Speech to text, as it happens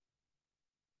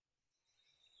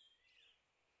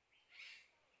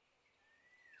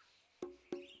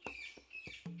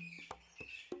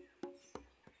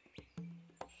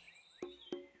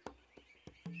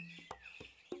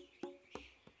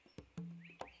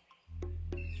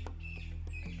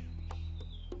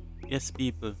Yes,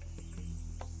 people,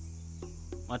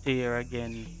 Matthew here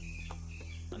again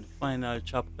on the final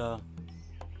chapter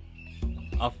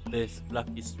of this Black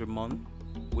History Month,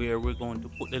 where we're going to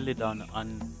put the lid on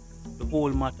the whole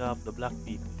matter of the black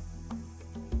people.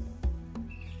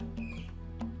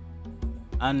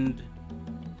 And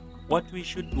what we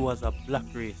should do as a black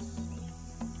race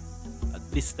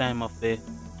at this time of the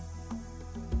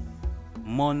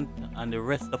month and the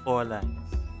rest of our lives.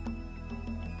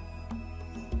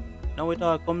 Now it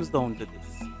all comes down to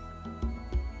this.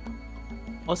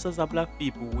 Us as a black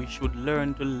people, we should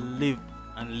learn to live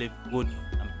and live good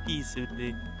and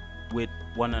peaceably with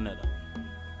one another.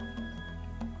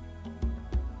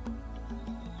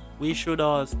 We should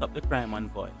all stop the crime and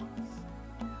violence.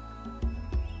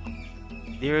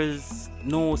 There is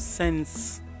no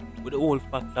sense with the whole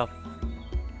fact of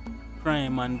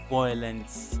crime and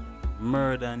violence,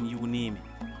 murder and you name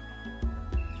it.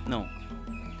 No.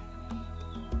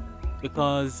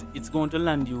 Because it's going to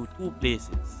land you two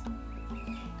places: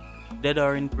 dead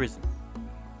or in prison.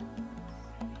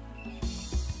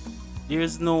 There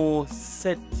is no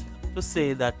set to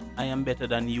say that I am better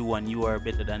than you and you are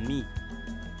better than me,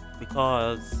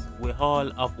 because we all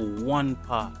have one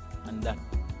path, and that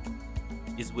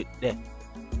is with death.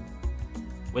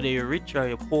 Whether you're rich or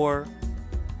you're poor,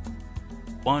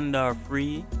 bond or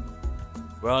free,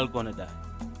 we're all gonna die.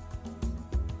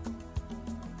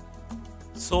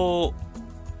 So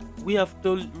we have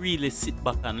to really sit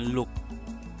back and look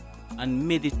and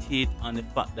meditate on the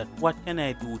fact that what can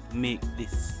I do to make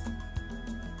this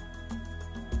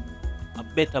a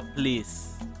better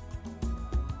place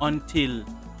until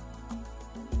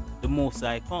the Most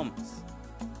High comes.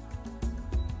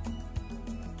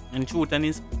 And truth and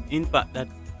in fact that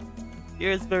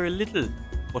there is very little,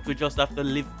 but we just have to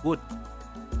live good.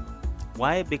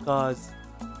 Why? Because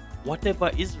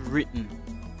whatever is written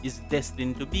is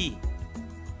destined to be.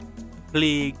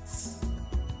 Plagues,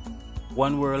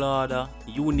 one world order,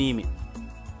 you name it.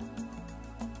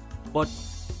 But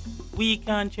we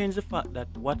can't change the fact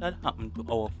that what had happened to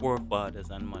our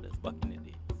forefathers and mothers back in the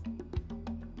days.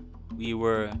 We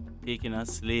were taken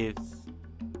as slaves,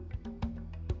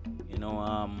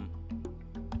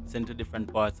 sent to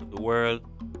different parts of the world.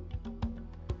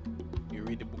 You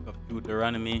read the book of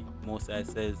Deuteronomy, Moses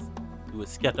says he will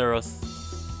scatter us.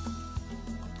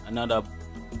 Another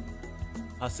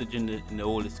passage in the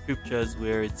Holy Scriptures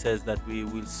where it says that we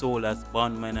will sold as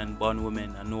bondmen and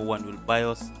bondwomen and no one will buy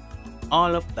us.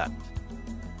 All of that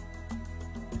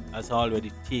has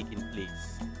already taken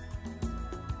place.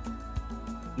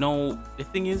 Now, the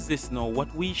thing is this now,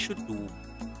 what we should do,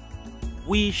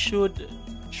 we should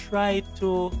try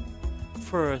to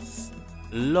first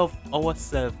love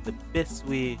ourselves the best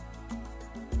way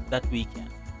that we can.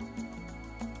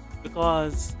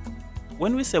 Because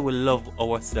when we say we love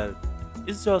ourselves,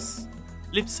 it's just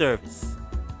lip service.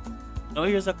 Now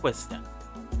here's a question.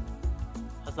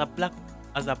 As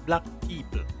a black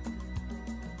people,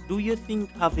 do you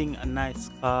think having a nice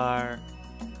car,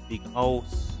 big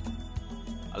house,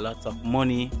 a lot of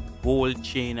money, gold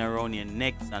chain around your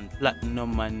necks and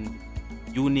platinum and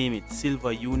you name it,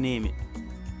 silver, you name it,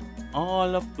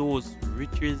 all of those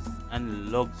riches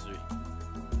and luxury,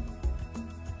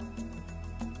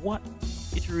 what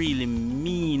it really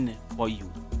mean for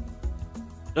you?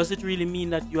 Does it really mean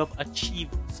that you have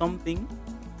achieved something?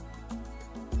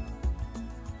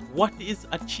 What is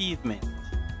achievement?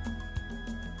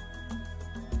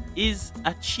 Is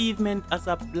achievement as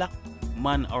a black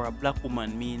man or a black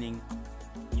woman meaning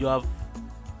you have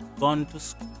gone to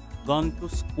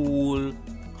school,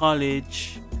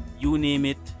 college, you name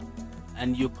it,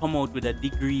 and you come out with a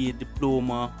degree, a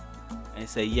diploma, and you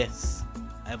say, yes,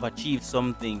 I've achieved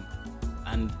something,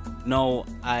 and now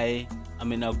I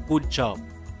am in a good job,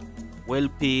 well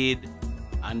paid,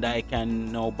 and I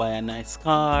can now buy a nice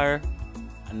car,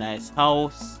 a nice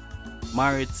house,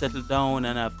 married, settle down,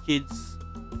 and have kids,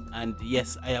 and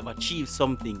yes, I have achieved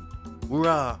something.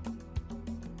 Hurrah!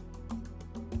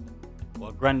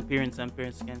 Or grandparents and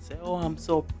parents can say, oh, I'm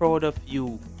so proud of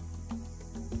you.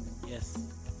 Yes,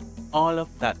 all of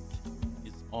that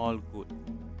is all good.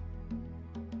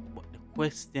 But the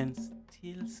question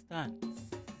still stands.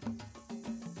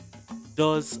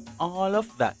 Does all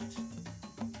of that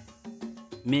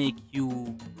make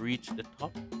you reach the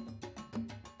top?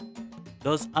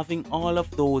 Does having all of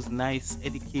those nice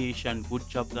education, good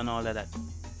jobs and all of that,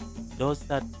 does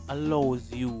that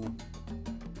allows you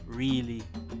really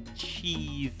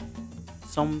achieve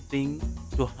something,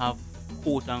 to have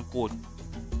quote unquote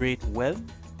great wealth?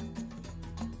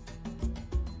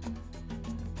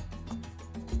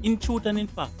 In truth and in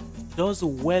fact, does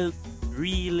wealth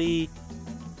really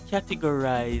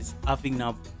categorize having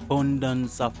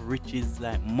abundance of riches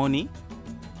like money.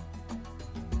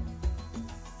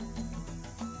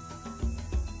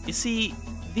 You see,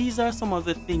 these are some of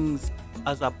the things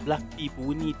as a black people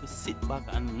we need to sit back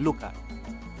and look at.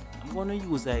 I'm going to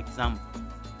use an example.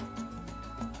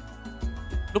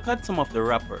 Look at some of the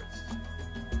rappers.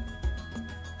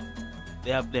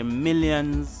 They have their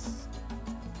millions.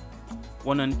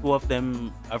 One and two of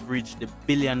them have reached the $1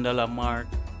 billion mark.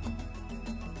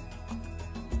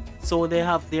 So they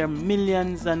have their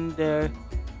millions and their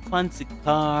fancy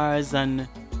cars and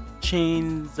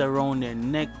chains around their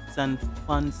necks and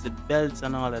fancy belts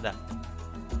and all of that.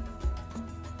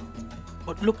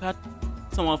 But look at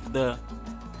some of the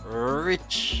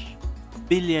rich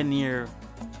billionaire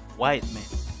white men.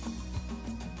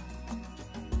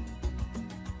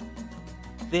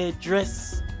 They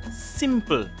dress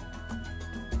simple,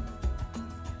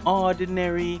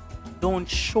 ordinary, don't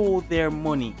show their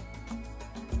money.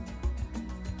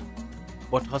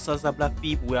 But us as a black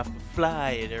people, we have to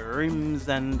fly the rims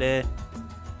and the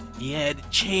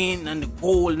chain and the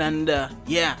gold and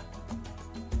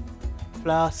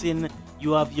flossing.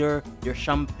 You have your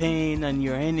champagne and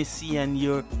your Hennessy and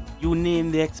you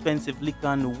name the expensive liquor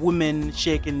and women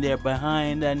shaking their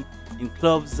behind and in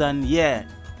clubs and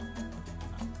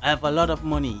I have a lot of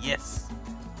money, yes.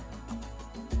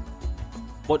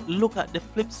 But look at the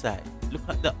flip side. Look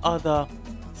at the other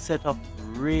set of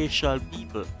racial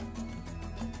people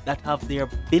that have their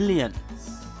billions.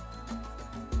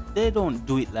 They don't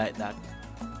do it like that.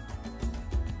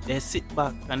 They sit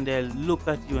back and they look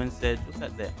at you and say, look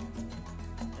at them.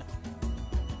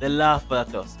 They laugh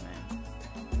at us, man.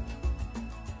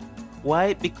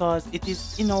 Why? Because it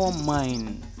is in our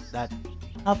mind that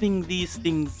having these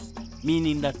things,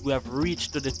 meaning that we have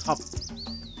reached to the top,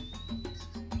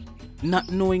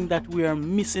 not knowing that we are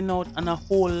missing out on a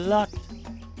whole lot.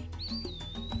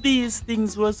 These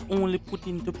things was only put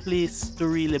into place to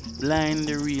really blind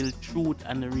the real truth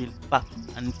and the real fact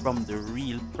and from the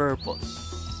real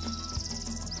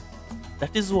purpose.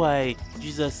 That is why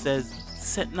Jesus says,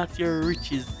 set not your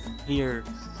riches here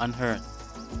on earth,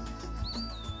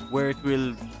 where it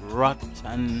will rot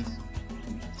and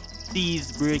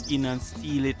thieves break in and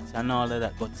steal it and all of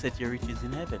that, but set your riches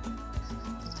in heaven.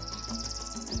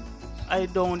 I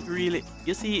don't really,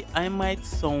 you see, I might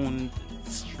sound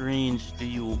strange to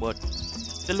you, but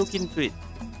to look into it,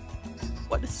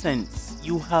 what the sense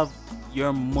you have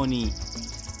your money?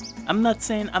 I'm not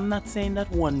saying that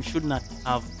one should not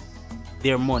have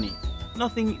their money.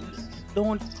 Nothing,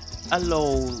 don't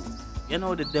allow,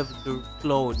 the devil to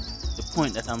cloud the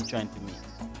point that I'm trying to make.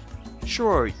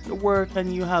 Sure, you work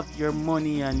and you have your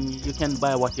money and you can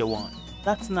buy what you want.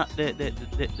 That's not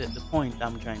the point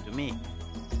I'm trying to make.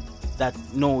 That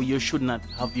no, you should not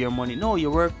have your money. No,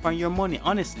 you work for your money,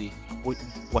 honestly.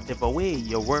 Whatever way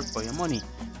you work for your money.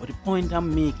 But the point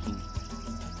I'm making,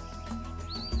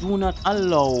 do not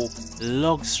allow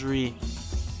luxury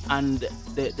and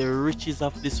the riches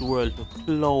of this world to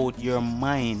cloud your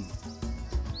mind.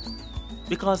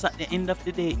 Because at the end of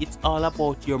the day, it's all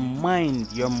about your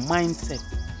mind, your mindset,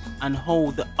 and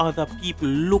how the other people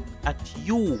look at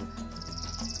you.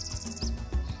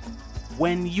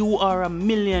 When you are a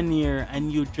millionaire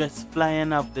and you just fly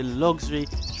and have the luxury,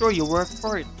 sure, you work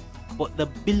for it. But the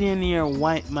billionaire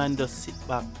white man just sit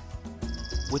back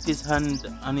with his hand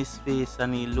on his face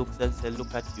and he looks and says,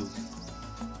 look at you.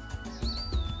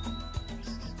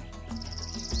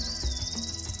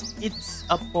 It's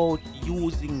about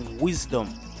using wisdom.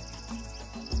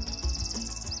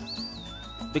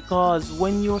 Because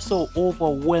when you're so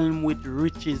overwhelmed with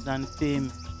riches and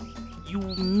fame, you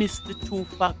miss the true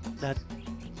fact that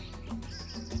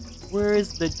where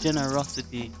is the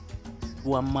generosity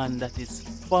to a man that is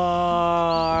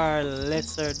far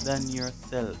lesser than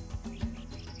yourself?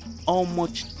 How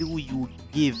much do you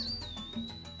give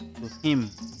to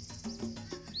him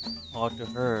or to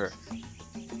her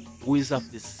who is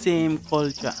of the same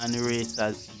culture and race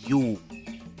as you?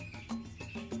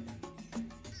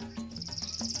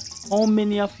 How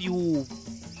many of you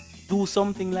do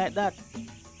something like that?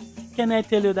 Can I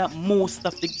tell you that most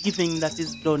of the giving that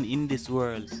is done in this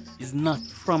world is not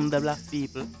from the black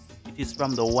people? It is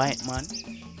from the white man.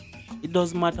 It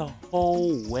doesn't matter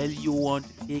how well you want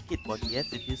to take it, but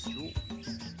yes, it is true.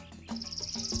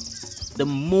 The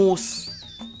most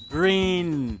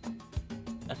grain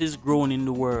that is grown in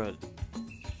the world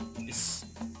is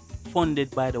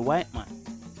funded by the white man.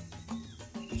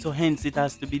 So hence it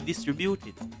has to be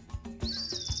distributed.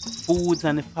 Foods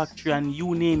and the factory and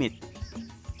you name it.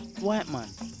 White man.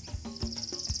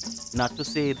 Not to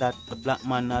say that the black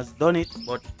man has done it,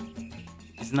 but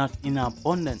it's not in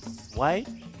abundance. Why?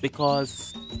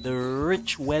 Because the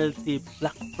rich, wealthy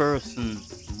black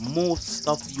persons, most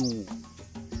of you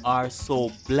are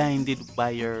so blinded by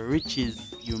your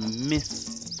riches, you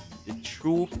miss the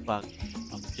true fact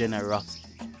of generosity.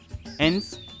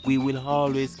 Hence, we will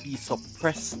always be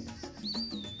suppressed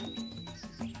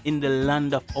in the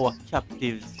land of our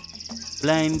captives,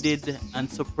 blinded and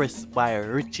suppressed by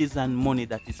riches and money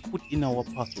that is put in our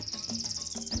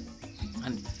pockets,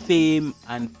 and fame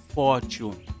and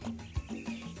fortune.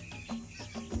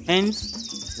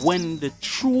 Hence, when the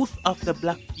truth of the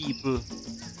black people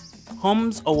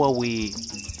comes our way,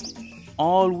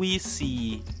 all we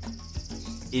see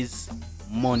is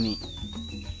money,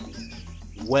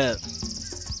 wealth,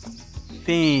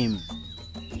 fame.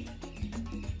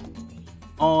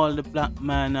 All the black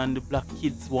man and the black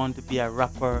kids want to be a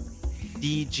rapper,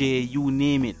 DJ, you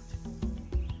name it.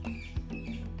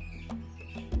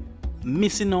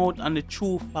 Missing out on the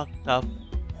true fact of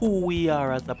who we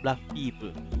are as a black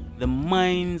people. The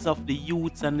minds of the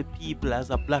youths and the people as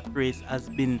a black race has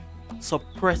been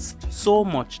suppressed so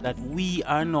much that we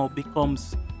are now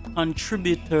becomes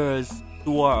contributors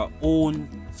to our own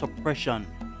suppression.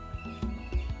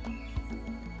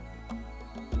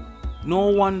 No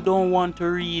one don't want to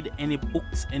read any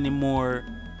books anymore.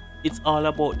 It's all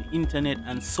about the internet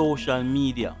and social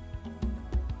media.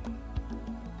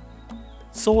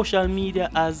 Social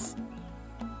media has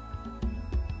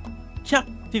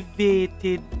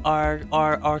captivated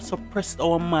or suppressed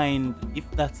our mind, if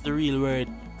that's the real word,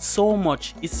 so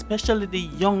much, especially the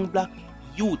young black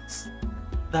youths,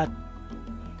 that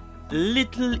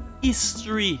little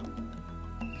history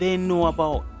they know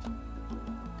about.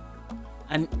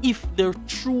 And if their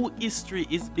true history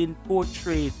is being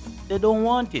portrayed, they don't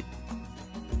want it.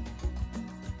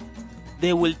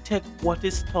 They will take what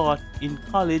is taught in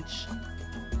college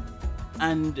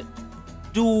and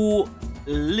do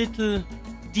little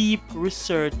deep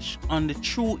research on the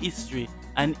true history.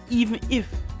 And even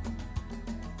if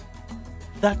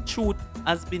that truth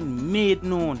has been made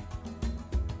known,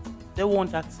 they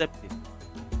won't accept it.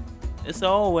 They say,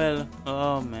 oh well,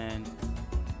 oh man,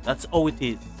 that's how it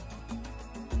is.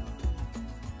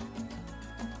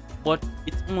 But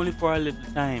it's only for a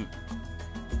little time.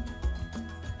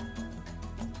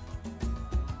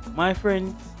 My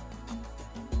friends,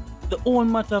 the whole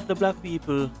matter of the black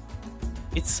people,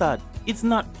 it's sad. It's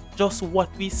not just what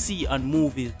we see on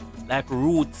movies like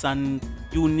Roots and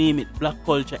you name it, black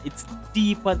culture. It's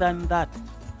deeper than that.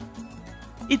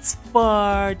 It's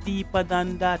far deeper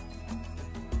than that.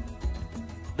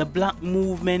 The black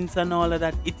movements and all of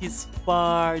that, it is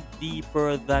far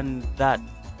deeper than that.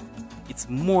 It's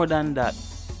more than that.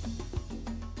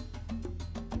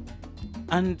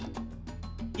 And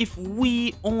if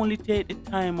we only take the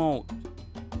time out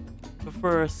to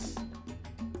first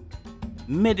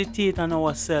meditate on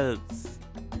ourselves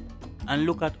and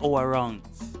look at our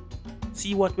wrongs,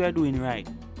 see what we are doing right,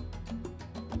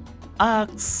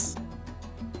 ask,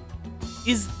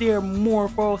 is there more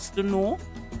for us to know?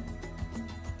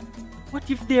 What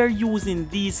if they're using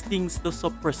these things to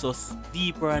suppress us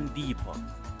deeper and deeper?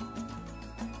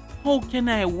 How can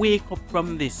I wake up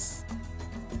from this?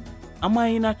 Am I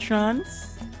in a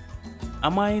trance?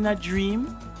 Am I in a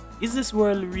dream? Is this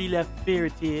world really a fairy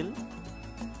tale?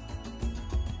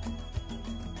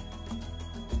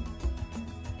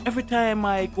 Every time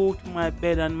I go to my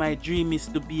bed and my dream is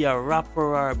to be a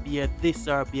rapper or be a this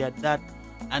or be a that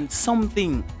and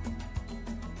something,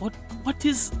 what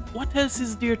else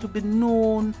is there to be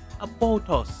known about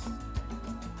us?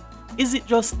 Is it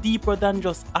just deeper than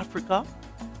just Africa?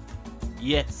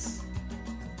 Yes,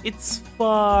 it's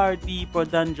far deeper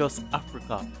than just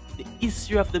Africa. The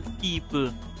history of the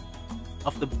people,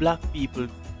 of the black people,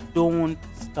 don't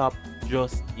stop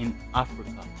just in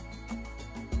Africa.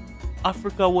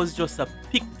 Africa was just a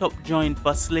picked up joint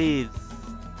for slaves.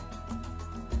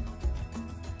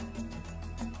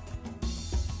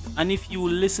 And if you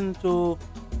listen to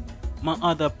my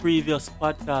other previous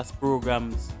podcast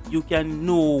programs, you can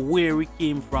know where we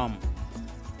came from.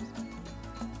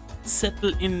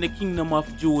 Settled in the kingdom of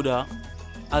Judah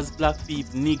as black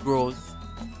people, Negroes,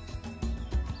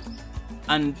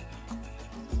 and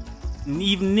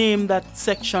even name that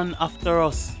section after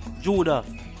us, Judah,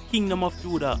 kingdom of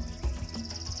Judah,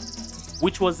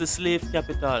 which was the slave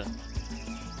capital,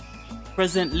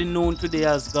 presently known today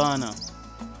as Ghana.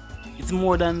 It's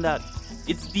more than that.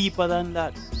 It's deeper than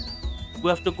that. We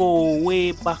have to go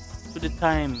way back to the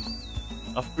time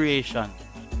of creation.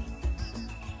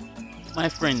 My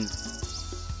friends,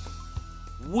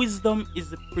 wisdom is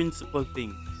the principal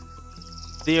thing.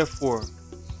 Therefore,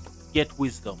 get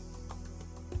wisdom.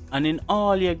 And in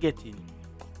all you're getting,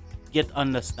 get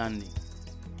understanding.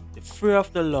 The fear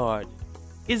of the Lord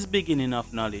is beginning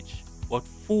of knowledge, but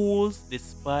fools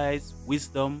despise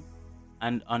wisdom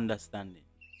and understanding.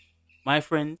 My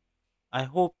friends, I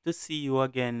hope to see you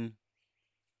again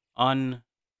on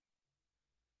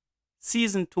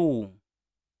season 2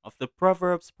 of the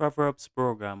Proverbs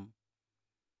program.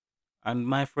 And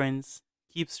my friends,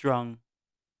 keep strong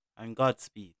and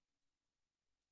Godspeed.